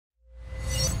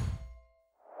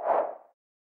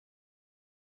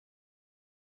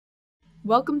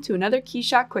Welcome to another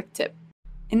KeyShot quick tip.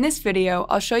 In this video,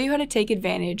 I'll show you how to take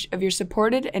advantage of your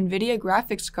supported NVIDIA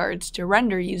graphics cards to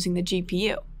render using the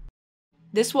GPU.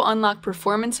 This will unlock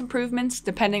performance improvements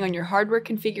depending on your hardware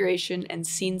configuration and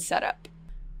scene setup.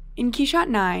 In KeyShot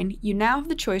 9, you now have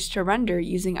the choice to render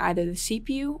using either the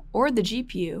CPU or the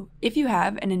GPU if you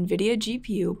have an NVIDIA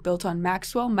GPU built on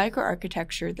Maxwell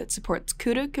microarchitecture that supports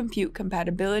CUDA compute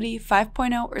compatibility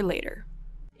 5.0 or later.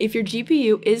 If your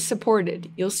GPU is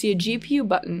supported, you'll see a GPU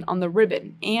button on the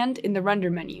ribbon and in the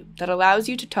render menu that allows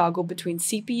you to toggle between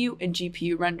CPU and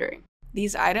GPU rendering.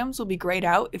 These items will be grayed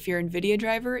out if your NVIDIA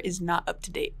driver is not up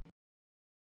to date.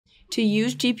 To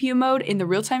use GPU mode in the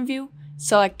real-time view,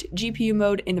 select GPU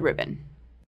mode in the ribbon.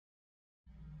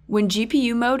 When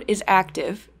GPU mode is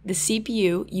active, the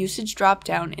CPU usage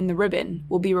dropdown in the ribbon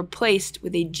will be replaced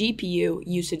with a GPU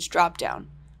usage dropdown,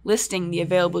 listing the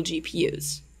available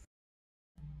GPUs.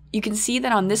 You can see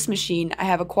that on this machine, I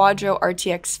have a Quadro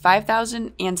RTX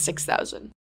 5000 and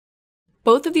 6000.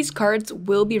 Both of these cards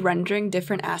will be rendering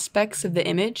different aspects of the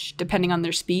image depending on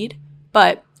their speed,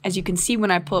 but as you can see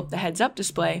when I pull up the heads-up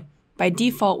display, by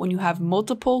default when you have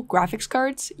multiple graphics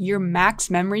cards, your max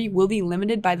memory will be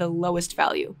limited by the lowest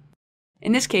value.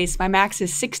 In this case, my max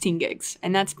is 16 gigs,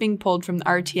 and that's being pulled from the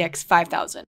RTX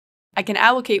 5000. I can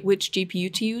allocate which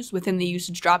GPU to use within the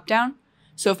usage dropdown.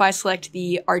 So if I select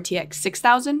the RTX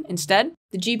 6000 instead,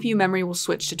 the GPU memory will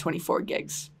switch to 24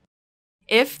 gigs.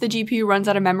 If the GPU runs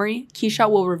out of memory,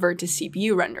 KeyShot will revert to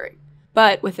CPU rendering.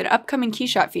 But with an upcoming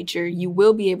KeyShot feature, you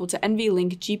will be able to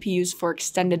NVLink GPUs for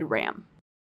extended RAM.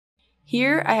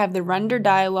 Here I have the render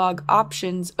dialog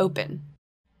options open.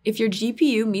 If your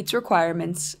GPU meets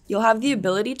requirements, you'll have the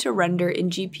ability to render in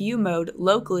GPU mode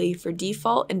locally for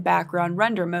default and background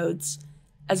render modes,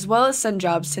 as well as send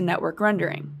jobs to network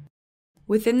rendering.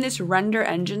 Within this render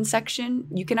engine section,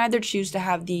 you can either choose to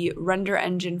have the render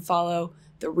engine follow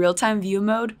the real-time view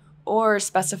mode or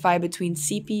specify between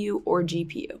CPU or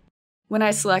GPU. When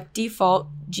I select default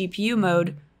GPU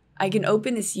mode, I can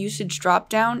open this usage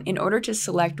dropdown in order to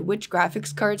select which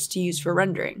graphics cards to use for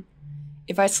rendering.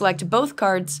 If I select both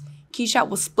cards, KeyShot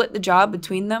will split the job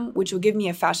between them, which will give me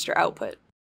a faster output.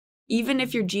 Even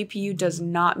if your GPU does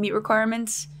not meet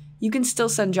requirements, you can still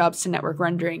send jobs to network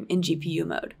rendering in GPU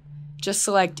mode. Just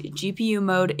select GPU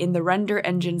mode in the render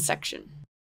engine section.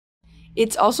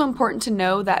 It's also important to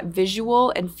know that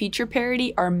visual and feature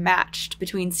parity are matched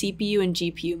between CPU and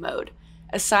GPU mode,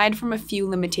 aside from a few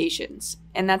limitations,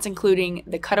 and that's including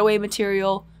the cutaway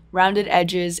material, rounded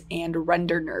edges, and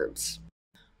render NURBS.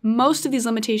 Most of these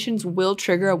limitations will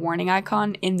trigger a warning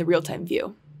icon in the real-time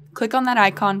view. Click on that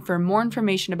icon for more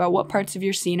information about what parts of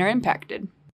your scene are impacted.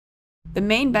 The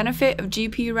main benefit of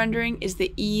GPU rendering is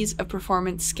the ease of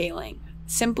performance scaling.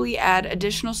 Simply add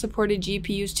additional supported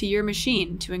GPUs to your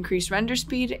machine to increase render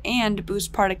speed and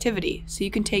boost productivity so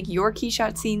you can take your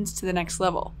KeyShot scenes to the next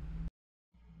level.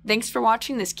 Thanks for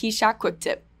watching this KeyShot quick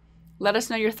tip. Let us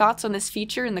know your thoughts on this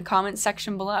feature in the comments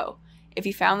section below. If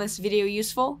you found this video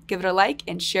useful, give it a like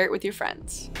and share it with your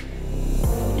friends.